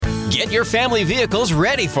Get your family vehicles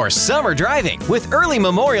ready for summer driving with early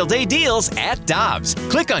Memorial Day deals at Dobbs.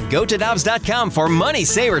 Click on GoToDobbs.com for money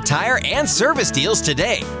saver tire and service deals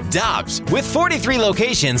today. Dobbs, with 43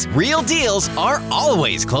 locations, real deals are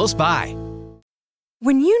always close by.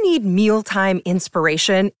 When you need mealtime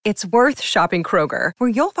inspiration, it's worth shopping Kroger, where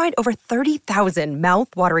you'll find over 30,000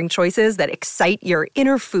 mouth-watering choices that excite your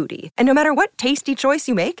inner foodie. And no matter what tasty choice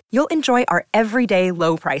you make, you'll enjoy our everyday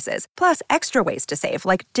low prices, plus extra ways to save,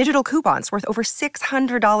 like digital coupons worth over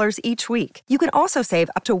 $600 each week. You can also save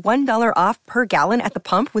up to $1 off per gallon at the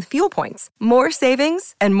pump with fuel points. More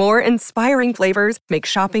savings and more inspiring flavors make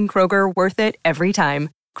shopping Kroger worth it every time.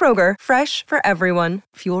 Kroger, fresh for everyone.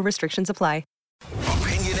 Fuel restrictions apply.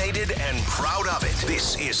 Opinionated and proud of it.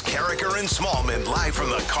 This is Carricker and Smallman live from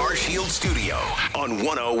the Car Shield studio on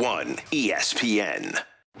 101 ESPN.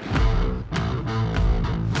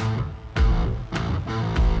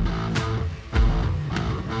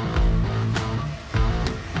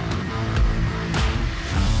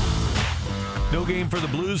 No game for the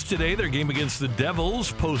Blues today. Their game against the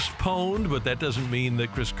Devils postponed, but that doesn't mean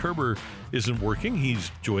that Chris Kerber isn't working. He's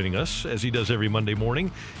joining us, as he does every Monday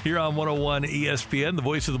morning, here on 101 ESPN, the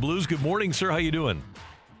voice of the Blues. Good morning, sir. How you doing?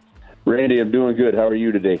 Randy, I'm doing good. How are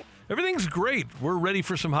you today? Everything's great. We're ready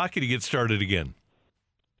for some hockey to get started again.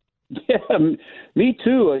 Yeah, me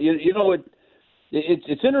too. You know,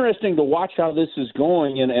 it's interesting to watch how this is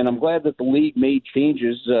going, and I'm glad that the league made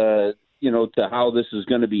changes to how this is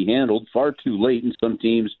going to be handled. Far too late, and some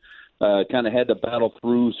teams kind of had to battle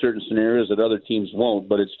through certain scenarios that other teams won't,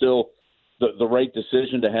 but it's still the right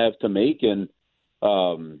decision to have to make. And,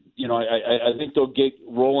 I think they'll get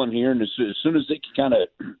rolling here, and as soon as they can kind of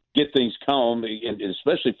get things calm, and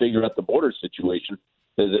especially figure out the border situation,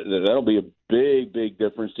 that'll be a big, big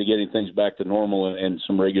difference to getting things back to normal and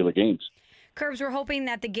some regular games. Curbs, we're hoping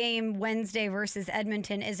that the game Wednesday versus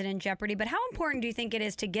Edmonton isn't in jeopardy, but how important do you think it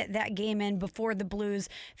is to get that game in before the Blues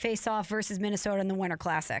face off versus Minnesota in the Winter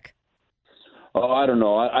Classic? Oh, I don't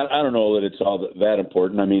know. I don't know that it's all that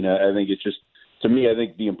important. I mean, I think it's just, to me, I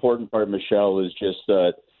think the important part, Michelle, is just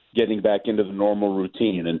getting back into the normal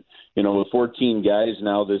routine. And, with 14 guys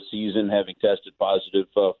now this season having tested positive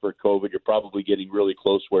for COVID, you're probably getting really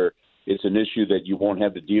close where it's an issue that you won't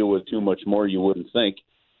have to deal with too much more, you wouldn't think.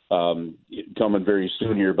 Coming very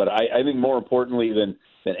soon here. But I think more importantly than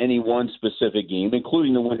any one specific game,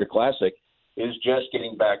 including the Winter Classic, is just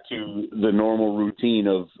getting back to the normal routine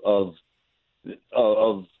of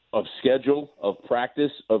schedule, of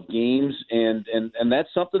practice, of games, and that's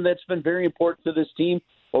something that's been very important to this team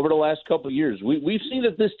over the last couple of years. We've seen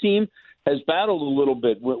that this team has battled a little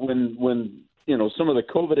bit when some of the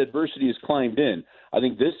COVID adversity has climbed in. I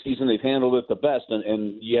think this season they've handled it the best,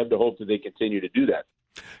 and you have to hope that they continue to do that.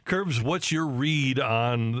 Curbs, what's your read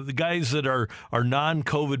on the guys that are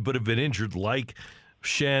non-COVID but have been injured, like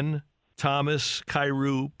Schenn, Thomas,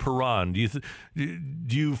 Kyrou, Perron? Do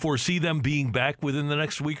you foresee them being back within the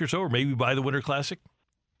next week or so, or maybe by the Winter Classic?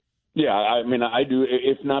 Yeah, I mean, I do.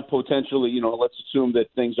 If not potentially, let's assume that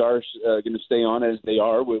things are going to stay on as they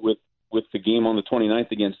are with the game on the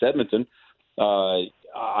 29th against Edmonton.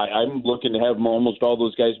 I'm looking to have almost all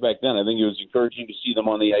those guys back then. I think it was encouraging to see them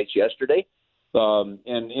on the ice yesterday.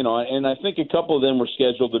 And I think a couple of them were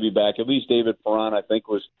scheduled to be back. At least David Perron, I think,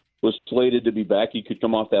 was slated to be back. He could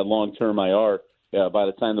come off that long-term IR by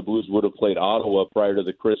the time the Blues would have played Ottawa prior to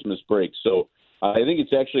the Christmas break. So I think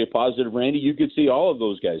it's actually a positive, Randy. You could see all of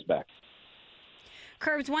those guys back.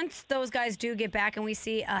 Curbs, once those guys do get back and we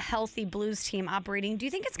see a healthy Blues team operating, do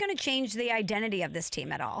you think it's going to change the identity of this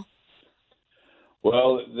team at all?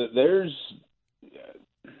 Well, there's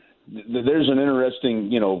an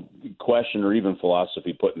interesting, question or even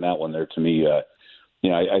philosophy putting that one there to me.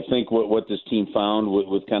 I think what this team found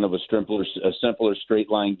with kind of a simpler straight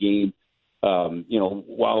line game,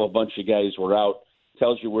 while a bunch of guys were out,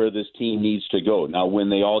 tells you where this team needs to go. Now, when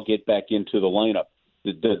they all get back into the lineup,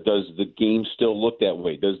 does the game still look that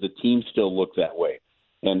way? Does the team still look that way?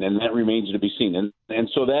 And that remains to be seen. And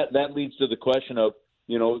so that leads to the question of,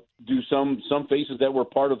 do some faces that were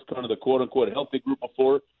part of kind of the quote-unquote healthy group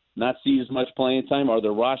before not see as much playing time? Are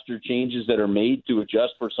there roster changes that are made to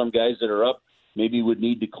adjust for some guys that are up? Maybe would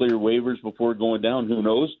need to clear waivers before going down. Who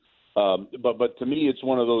knows? But to me, it's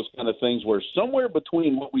one of those kind of things where somewhere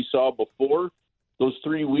between what we saw before those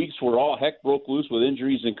 3 weeks where all heck broke loose with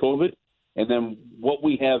injuries and COVID, and then what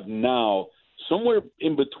we have now, somewhere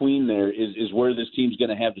in between there is where this team's going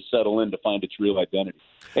to have to settle in to find its real identity.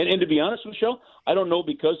 And to be honest, Michelle, I don't know,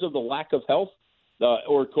 because of the lack of health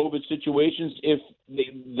or COVID situations, if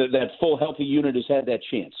that full healthy unit has had that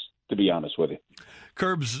chance, to be honest with you.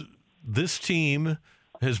 Curbs, this team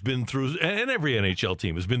has been through, and every NHL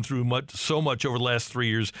team has been through so much over the last 3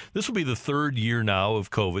 years. This will be the third year now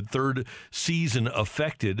of COVID, third season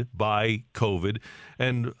affected by COVID.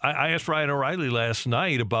 And I asked Ryan O'Reilly last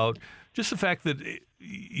night about just the fact that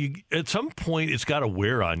at some point it's got to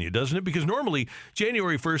wear on you, doesn't it? Because normally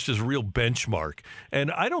January 1st is a real benchmark.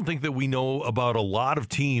 And I don't think that we know about a lot of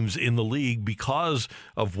teams in the league because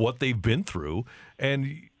of what they've been through.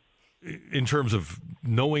 And in terms of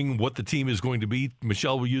knowing what the team is going to be,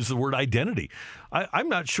 Michelle will use the word identity. I'm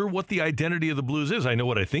not sure what the identity of the Blues is. I know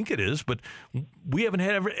what I think it is, but we haven't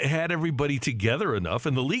had everybody together enough,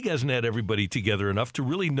 and the league hasn't had everybody together enough to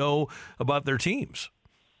really know about their teams.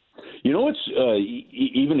 You know, it's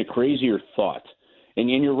even a crazier thought, and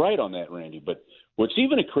you're right on that, Randy, but what's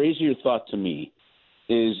even a crazier thought to me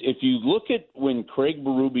is if you look at when Craig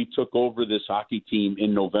Berube took over this hockey team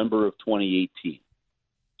in November of 2018.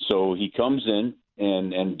 So he comes in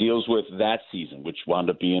and deals with that season, which wound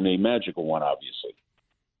up being a magical one, obviously.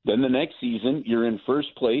 Then the next season, you're in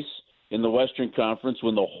first place in the Western Conference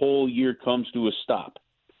when the whole year comes to a stop.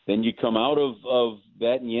 Then you come out of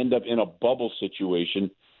that and you end up in a bubble situation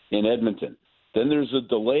in Edmonton. Then there's a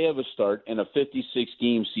delay of a start and a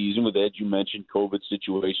 56-game season with, Ed, you mentioned, COVID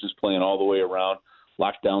situations playing all the way around,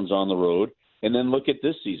 lockdowns on the road. And then look at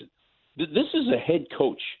this season. This is a head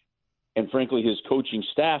coach, and frankly his coaching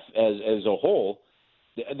staff as a whole.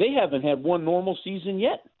 They haven't had one normal season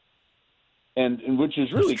yet, and which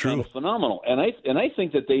is really kind of phenomenal. And I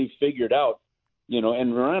think that they figured out,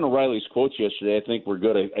 and Ryan O'Reilly's quotes yesterday, I think were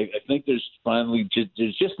good. I think there's finally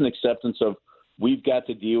there's just an acceptance of we've got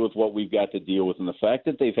to deal with what we've got to deal with. And the fact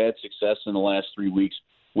that they've had success in the last 3 weeks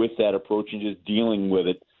with that approach and just dealing with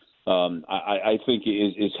it, I think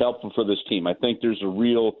is helpful for this team. I think there's a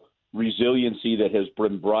real resiliency that has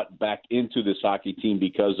been brought back into this hockey team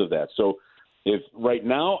because of that. So if right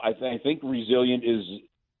now, I think resilient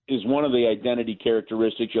is one of the identity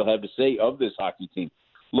characteristics you'll have to say of this hockey team.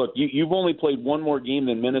 Look, you've only played one more game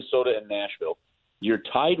than Minnesota and Nashville. You're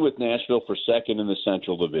tied with Nashville for second in the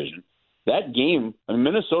Central Division. That game,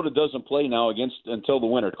 Minnesota doesn't play now until the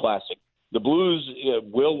Winter Classic. The Blues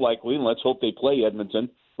will likely, and let's hope they play Edmonton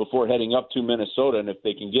before heading up to Minnesota. And if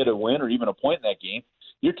they can get a win or even a point in that game,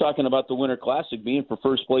 you're talking about the Winter Classic being for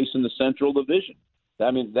first place in the Central Division.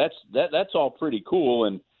 I mean, that's all pretty cool.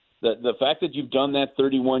 And the fact that you've done that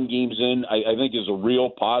 31 games in, I think is a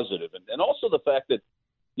real positive. And also the fact that,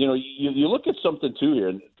 you look at something too here,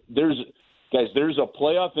 and there's a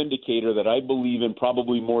playoff indicator that I believe in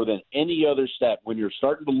probably more than any other stat when you're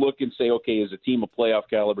starting to look and say, okay, is a team a playoff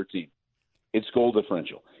caliber team? It's goal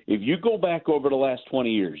differential. If you go back over the last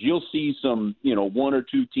 20 years, you'll see some, one or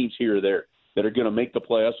two teams here or there that are going to make the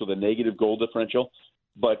playoffs with a negative goal differential.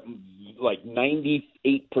 But like 98%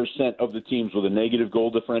 of the teams with a negative goal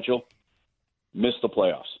differential miss the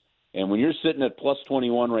playoffs. And when you're sitting at plus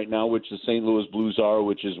 21 right now, which the St. Louis Blues are,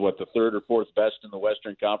 which is the third or fourth best in the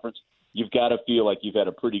Western Conference, you've got to feel like you've had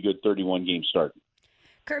a pretty good 31-game start.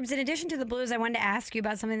 Curbs, in addition to the Blues, I wanted to ask you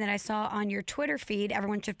about something that I saw on your Twitter feed.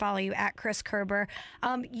 Everyone should follow you at Chris Kerber.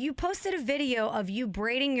 You posted a video of you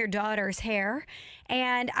braiding your daughter's hair,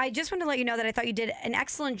 and I just wanted to let you know that I thought you did an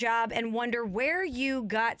excellent job and wonder where you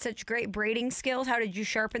got such great braiding skills. How did you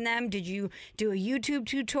sharpen them? Did you do a YouTube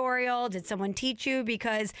tutorial? Did someone teach you?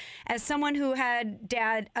 Because as someone who had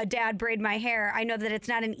a dad braid my hair, I know that it's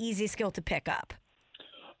not an easy skill to pick up.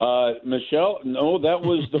 Michelle, no, that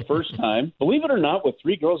was the first time. Believe it or not, with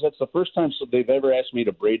 3 girls, that's the first time they've ever asked me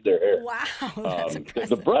to braid their hair. Wow, that's impressive.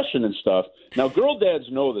 The brushing and stuff. Now, girl dads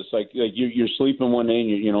know this. Like you're sleeping one day,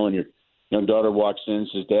 and and your young daughter walks in and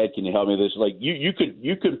says, "Dad, can you help me with this?" Like you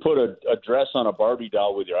could put a dress on a Barbie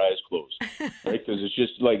doll with your eyes closed, right? Because it's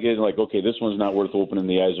just like okay, this one's not worth opening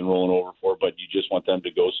the eyes and rolling over for, but you just want them to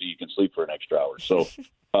go so you can sleep for an extra hour. So.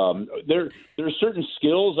 There are certain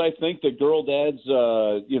skills I think that girl dads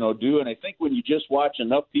do, and I think when you just watch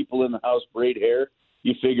enough people in the house braid hair,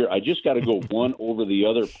 you figure I just got to go one over the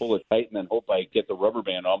other, pull it tight, and then hope I get the rubber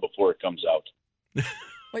band on before it comes out.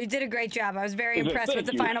 Well, you did a great job. I was very impressed with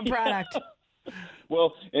the final product.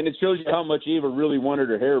 Well, and it shows you how much Eva really wanted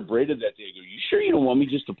her hair braided that day. I go, you sure you don't want me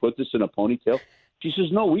just to put this in a ponytail? She says,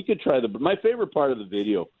 no, we could try my favorite part of the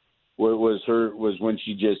video was when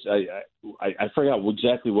she just I forgot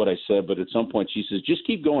exactly what I said, but at some point she says, just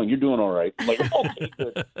keep going, you're doing all right. I'm like, okay,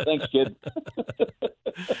 good. Thanks, kid.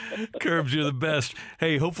 Curbs, you're the best.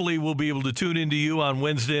 Hey, hopefully we'll be able to tune into you on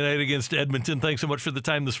Wednesday night against Edmonton. Thanks so much for the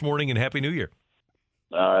time this morning, and Happy New Year.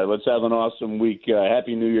 All right, let's have an awesome week.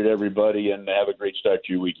 Happy New Year to everybody, and have a great start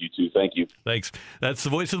to your week, you too. Thank you. Thanks. That's the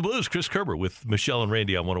voice of the Blues, Chris Kerber, with Michelle and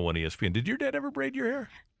Randy on 101 ESPN. Did your dad ever braid your hair?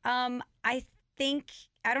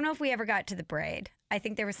 I don't know if we ever got to the braid. I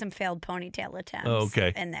think there was some failed ponytail attempts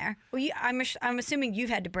in there. Well, I'm assuming you've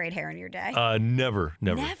had to braid hair in your day. Never.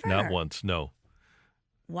 Not once, no.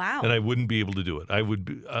 Wow. And I wouldn't be able to do it.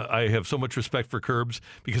 I have so much respect for Curbs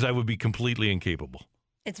because I would be completely incapable.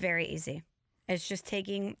 It's very easy. It's just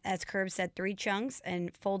taking, as Curb said, 3 chunks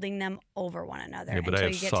and folding them over one another. Yeah, but I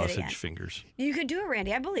have sausage fingers. You could do it,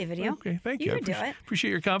 Randy. I believe in you. Okay, thank you. You could do it.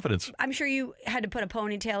 Appreciate your confidence. I'm sure you had to put a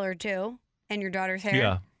ponytail or two in your daughter's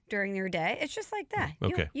hair during your day. It's just like that.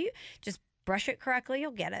 Okay. You just brush it correctly.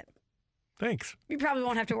 You'll get it. Thanks. You probably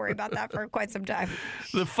won't have to worry about that for quite some time.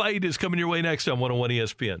 The Fight is coming your way next on 101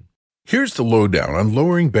 ESPN. Here's the lowdown on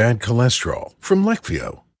lowering bad cholesterol from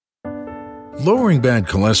Leqvio. Lowering bad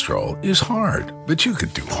cholesterol is hard, but you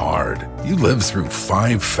could do hard. You lived through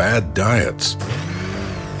 5 fad diets,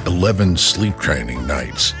 11 sleep training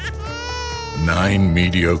nights, 9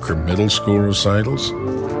 mediocre middle school recitals,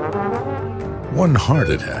 1 heart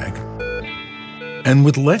attack. And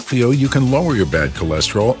with Leqvio, you can lower your bad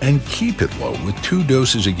cholesterol and keep it low with 2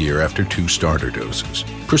 doses a year after 2 starter doses.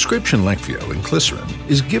 Prescription Leqvio and Glycerin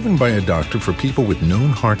is given by a doctor for people with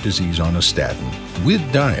known heart disease on a statin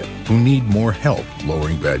with diet who need more help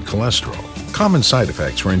lowering bad cholesterol. Common side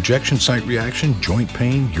effects are injection site reaction, joint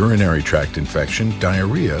pain, urinary tract infection,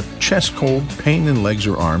 diarrhea, chest cold, pain in legs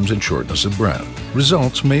or arms, and shortness of breath.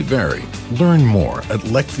 Results may vary. Learn more at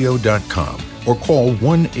Leqvio.com. or call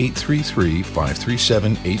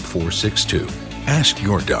 1-833-537-8462. Ask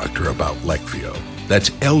your doctor about Leqvio.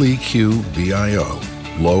 That's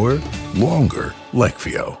Leqvio. Lower, longer,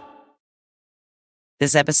 Leqvio.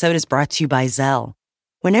 This episode is brought to you by Zelle.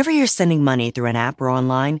 Whenever you're sending money through an app or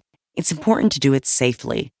online, it's important to do it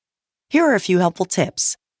safely. Here are a few helpful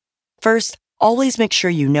tips. First, always make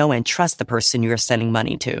sure you know and trust the person you are sending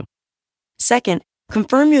money to. Second,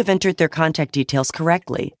 confirm you have entered their contact details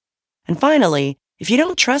correctly. And finally, if you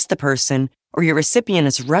don't trust the person or your recipient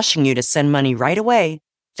is rushing you to send money right away,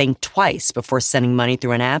 think twice before sending money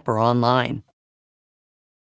through an app or online.